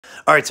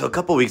All right, so a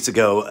couple weeks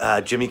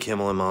ago, Jimmy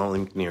Kimmel and Molly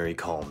McNeary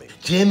called me.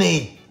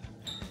 Jimmy!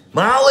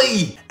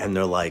 Molly! And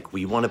they're like,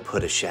 we want to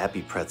put a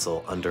Shappy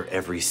Pretzel under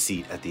every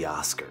seat at the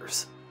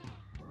Oscars.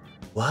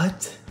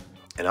 What?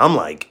 And I'm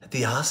like, At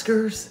the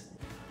Oscars?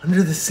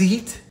 Under the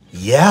seat?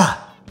 Yeah.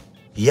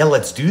 Yeah,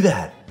 let's do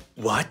that.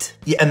 what?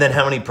 Yeah, and then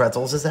how many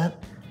pretzels is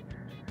that?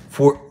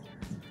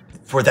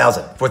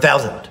 4,000.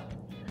 4,000.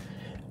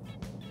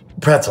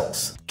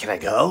 Pretzels. Can I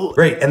go?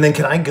 Great, and then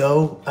can I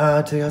go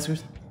to the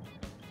Oscars?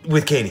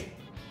 With Katie.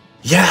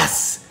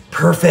 Yes!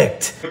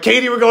 Perfect!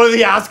 Katie, we're going to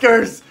the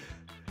Oscars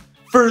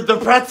for the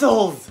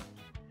pretzels.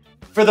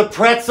 For the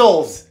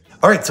pretzels.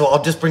 All right, so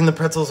I'll just bring the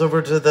pretzels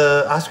over to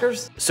the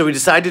Oscars? So we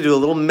decided to do a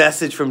little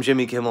message from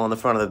Jimmy Kimmel on the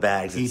front of the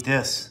bags. Eat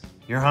this.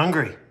 You're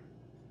hungry.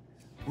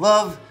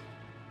 Love,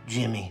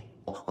 Jimmy.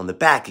 On the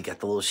back, you got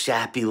the little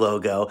Shappy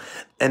logo,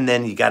 and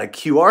then you got a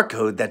QR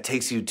code that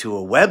takes you to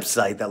a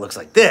website that looks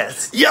like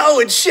this. Yo,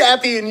 it's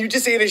Shappy, and you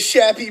just ate a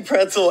Shappy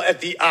pretzel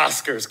at the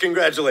Oscars.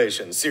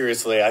 Congratulations.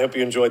 Seriously, I hope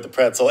you enjoyed the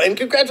pretzel, and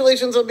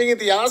congratulations on being at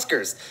the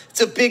Oscars. It's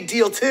a big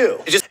deal,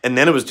 too. And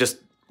then it was just,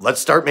 let's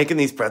start making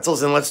these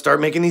pretzels, and let's start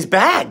making these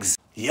bags.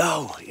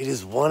 Yo, it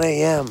is 1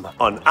 a.m.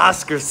 on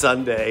Oscar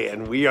Sunday,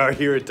 and we are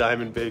here at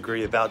Diamond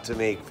Bakery about to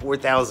make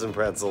 4,000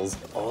 pretzels,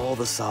 all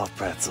the soft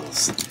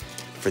pretzels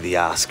for the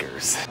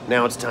Oscars.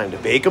 Now it's time to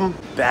bake them,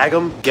 bag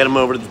them, get them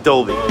over to the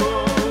Dolby.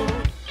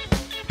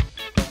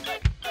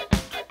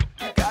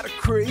 Got a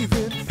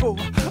craving for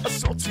a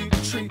salty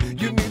treat.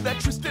 You need that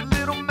twisted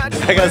little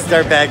magic. I gotta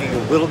start bagging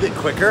a little bit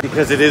quicker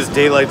because it is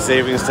daylight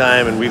savings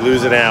time and we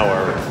lose an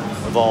hour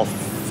of all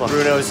fun.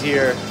 Bruno's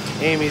here,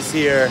 Amy's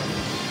here.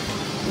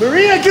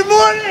 Maria, good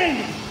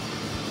morning!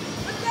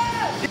 What's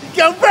up?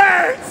 Go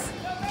Birds!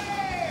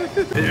 Go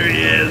Birds! There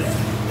he is.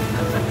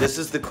 This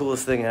is the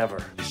coolest thing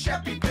ever.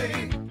 Shappy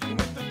thing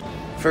with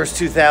the First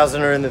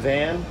 2,000 are in the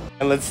van,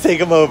 and let's take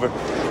them over.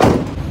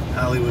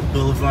 Hollywood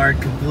Boulevard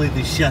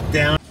completely shut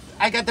down.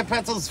 I got the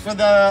pretzels for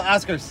the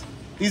Oscars.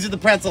 These are the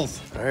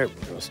pretzels. All right,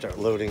 we're gonna start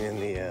loading in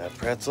the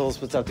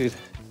pretzels. What's up, dude?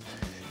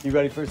 You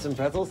ready for some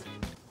pretzels?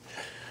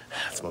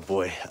 That's my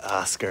boy,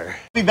 Oscar.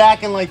 Be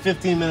back in like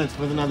 15 minutes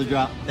with another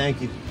drop.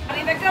 Thank you.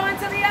 Honey, they're going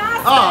to the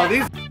Oscars. Oh,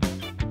 these...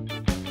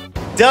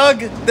 Doug,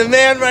 the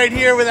man right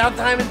here without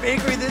Diamond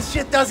Bakery, this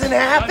shit doesn't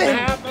happen.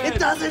 It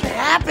doesn't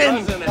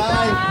happen.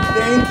 Bye.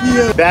 Thank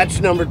you. Batch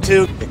number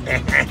 2.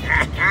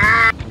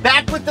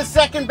 Back with the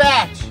second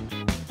batch.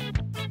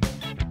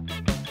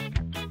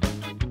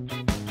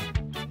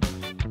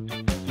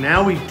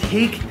 Now we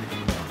take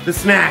the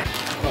snack.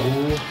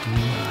 Oh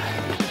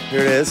my.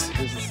 Here it is.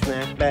 Here's the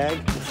snack bag.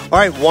 All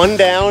right, one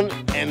down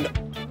and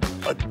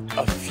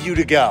a few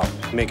to go.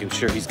 Making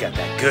sure he's got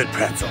that good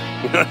pretzel.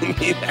 You know what I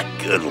mean?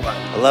 That good one.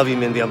 I love you,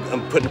 Mindy.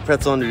 I'm putting a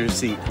pretzel under your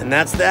seat. And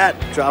that's that.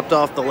 Dropped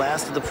off the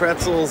last of the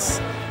pretzels.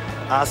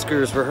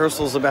 Oscars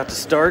rehearsal's about to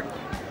start.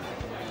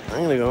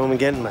 I'm gonna go home and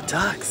get in my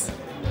tux.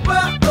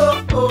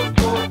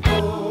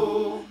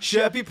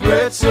 Shappy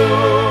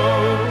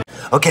Pretzel.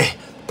 Okay,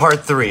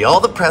 part 3.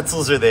 All the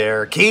pretzels are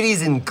there.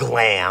 Katie's in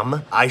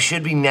glam. I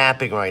should be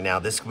napping right now.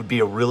 This would be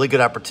a really good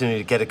opportunity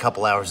to get a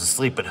couple hours of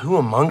sleep, but who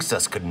amongst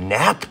us could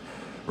nap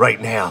right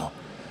now?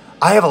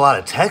 I have a lot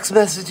of text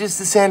messages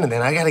to send, and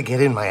then I gotta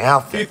get in my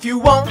outfit. If you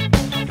want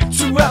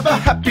to have a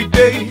happy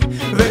day,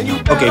 then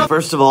you better. Okay,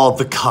 first of all,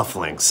 the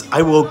cufflinks.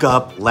 I woke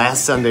up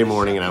last Sunday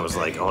morning and I was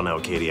like, oh no,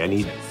 Katie, I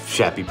need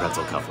Shappy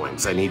Pretzel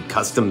cufflinks. I need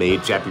custom-made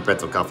Shappy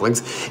Pretzel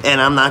cufflinks,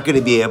 and I'm not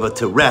gonna be able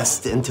to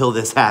rest until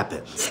this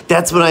happens.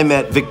 That's when I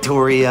met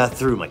Victoria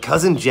through my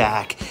cousin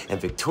Jack, and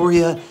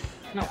Victoria,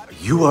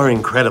 you are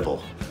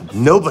incredible.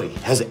 Nobody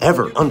has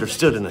ever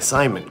understood an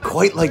assignment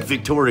quite like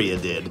Victoria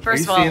did.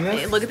 First of all,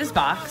 look at this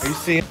box. Are you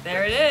seeing?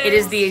 There it is. It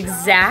is the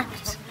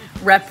exact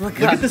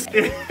replica. Look at this.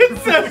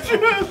 It's so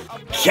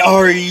true.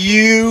 Are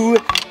you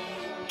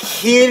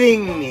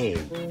kidding me?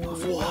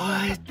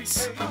 What?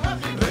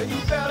 Then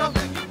you better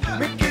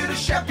make it a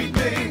shappy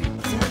day.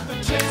 With the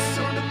chance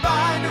on the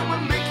vine, it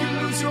will make you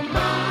lose your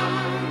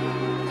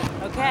mind.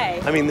 Okay.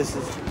 I mean, this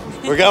is,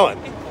 we're going.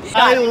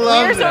 I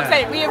love We're so that.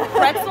 excited. We have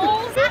pretzels.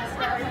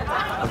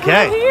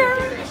 Okay.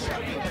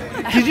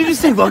 Here. Did you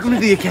just say welcome to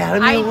the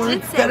Academy I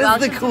Award? did say That is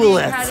welcome the to the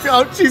coolest. Academy.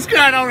 Oh, she's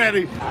crying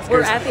already.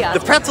 We're at the Oscars. The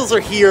pretzels are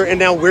here, and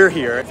now we're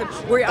here.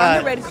 We're on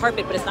the red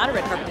carpet, but it's not a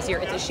red carpet this year.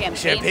 It's a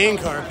champagne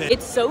carpet.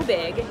 It's so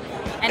big,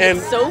 and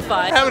it's so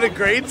fun. Having a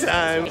great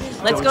time.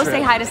 Let's go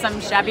say hi to some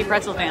Shappy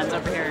Pretzel fans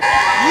over here.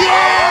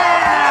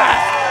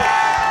 Yeah!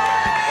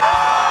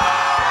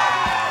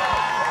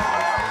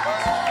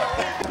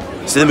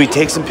 So then we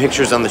take some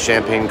pictures on the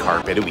champagne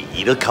carpet and we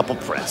eat a couple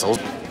pretzels.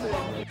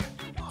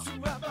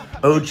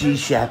 OG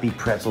Shappy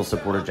Pretzel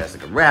supporter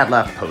Jessica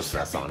Radloff posts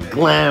us on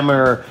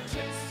Glamour.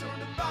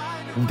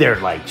 They're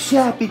like,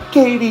 Shappy,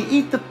 Katie,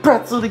 eat the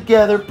pretzel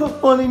together,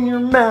 put one in your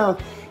mouth,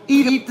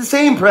 eat the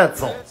same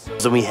pretzel.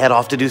 So we head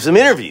off to do some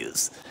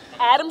interviews.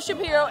 Adam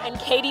Shapiro and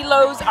Katie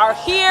Lowe's are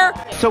here.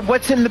 So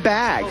what's in the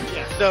bag?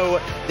 So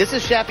this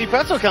is Shappy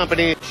Pretzel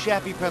Company.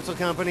 Shappy Pretzel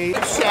Company.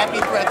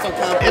 Shappy Pretzel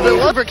Company. If it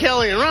wasn't for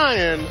Kelly and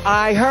Ryan,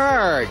 I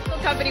heard.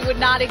 The company would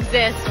not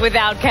exist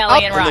without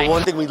Kelly and and Ryan. the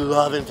one thing we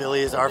love in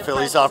Philly is our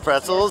Philly soft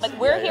pretzels. Like,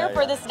 we're here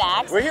for the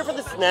snacks. We're here for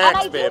the snacks, And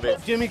I do baby.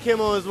 Jimmy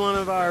Kimmel is one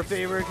of our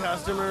favorite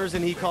customers,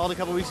 and he called a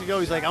couple weeks ago.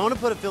 He's like, I want to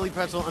put a Philly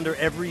pretzel under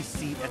every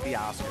seat at the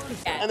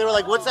Oscars. And they were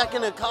like, what's that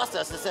going to cost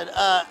us? I said,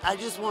 I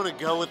just want to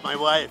go with my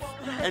wife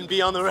and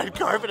be on the red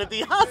carpet at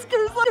the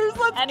Oscars.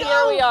 Let's And go.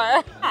 here we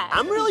are.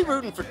 I'm really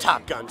rooting for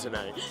Top Gun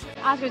tonight.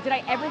 Oscars, did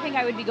I ever think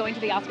I would be going to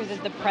the Oscars as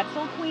the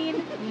pretzel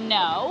queen?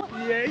 No.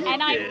 Yeah, you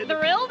And did. I'm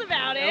thrilled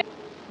about it.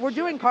 We're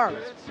doing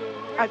carbs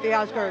at the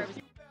Oscars.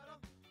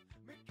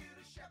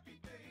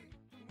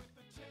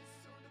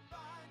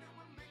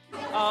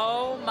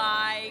 Oh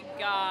my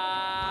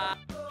God.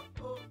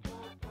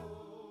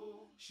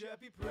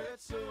 Shappy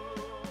Pretzels.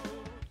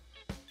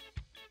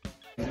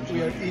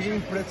 We are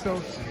eating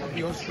pretzels at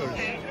the Oscars.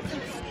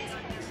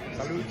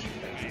 Salud.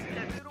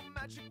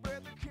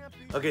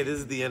 Okay, this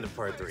is the end of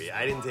part 3.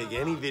 I didn't take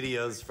any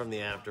videos from the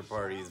after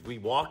parties. We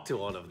walked to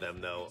one of them,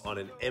 though, on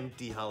an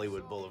empty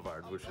Hollywood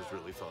Boulevard, which was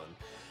really fun.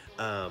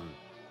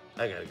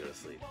 I gotta go to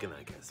sleep. Good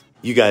night, guys.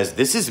 You guys,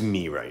 this is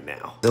me right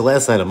now. So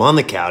last night, I'm on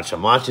the couch.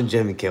 I'm watching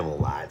Jimmy Kimmel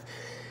Live.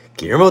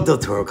 Guillermo del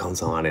Toro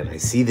comes on, and I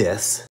see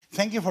this.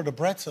 Thank you for the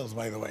pretzels,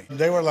 by the way.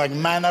 They were like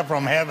manna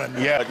from heaven.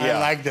 Yeah. I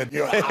liked it.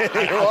 You're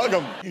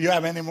welcome. You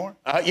have any more?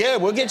 Yeah,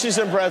 we'll get you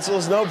some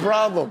pretzels, no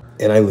problem.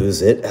 And I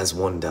lose it, as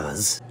one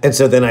does. And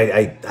so then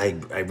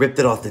I ripped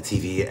it off the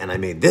TV, and I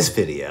made this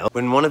video.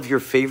 When one of your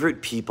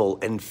favorite people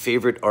and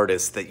favorite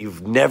artists that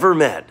you've never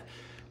met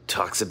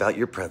talks about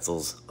your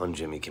pretzels on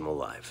Jimmy Kimmel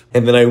Live.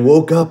 And then I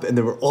woke up and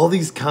there were all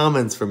these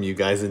comments from you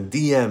guys in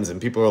DMs, and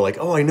people were like,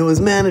 oh, I know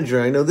his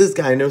manager, I know this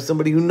guy, I know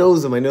somebody who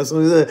knows him, I know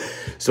somebody that.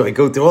 So I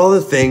go through all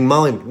the thing.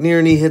 Molly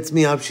McNearney hits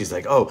me up. She's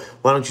like, oh,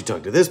 why don't you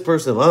talk to this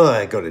person? Blah, blah.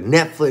 I go to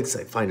Netflix,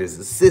 I find his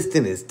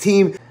assistant, his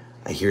team.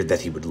 I hear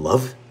that he would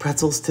love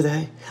pretzels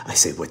today. I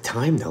say, what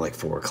time? They're like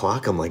 4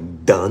 o'clock. I'm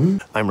like,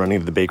 done. I'm running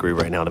to the bakery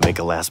right now to make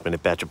a last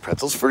minute batch of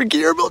pretzels for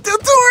Guillermo del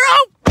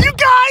Toro. You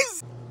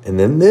guys! And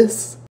then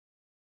this.